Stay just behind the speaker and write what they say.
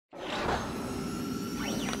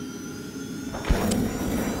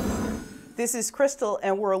This is Crystal,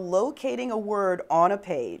 and we're locating a word on a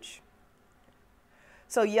page.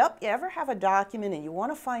 So yep, you ever have a document and you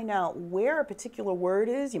want to find out where a particular word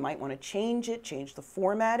is, you might want to change it, change the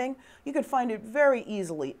formatting. You can find it very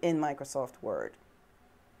easily in Microsoft Word.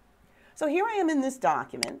 So here I am in this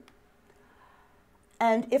document,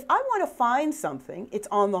 and if I want to find something, it's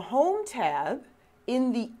on the Home tab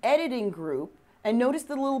in the Editing group, and notice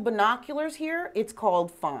the little binoculars here, it's called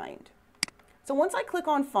Find. So once I click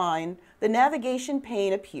on Find, the navigation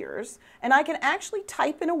pane appears, and I can actually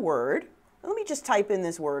type in a word. Let me just type in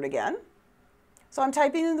this word again. So I'm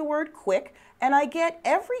typing in the word quick, and I get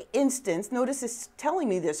every instance, notice it's telling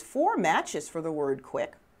me there's 4 matches for the word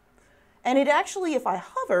quick. And it actually, if I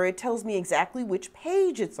hover, it tells me exactly which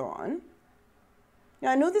page it's on.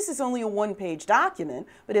 Now I know this is only a 1-page document,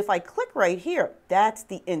 but if I click right here, that's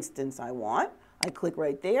the instance I want. I click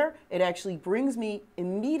right there, it actually brings me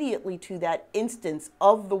immediately to that instance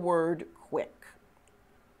of the word quick.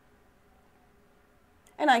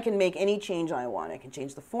 And I can make any change I want. I can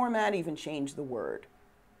change the format, even change the word.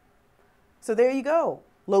 So there you go,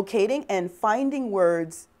 locating and finding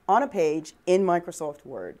words on a page in Microsoft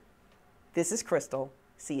Word. This is Crystal.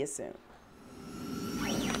 See you soon.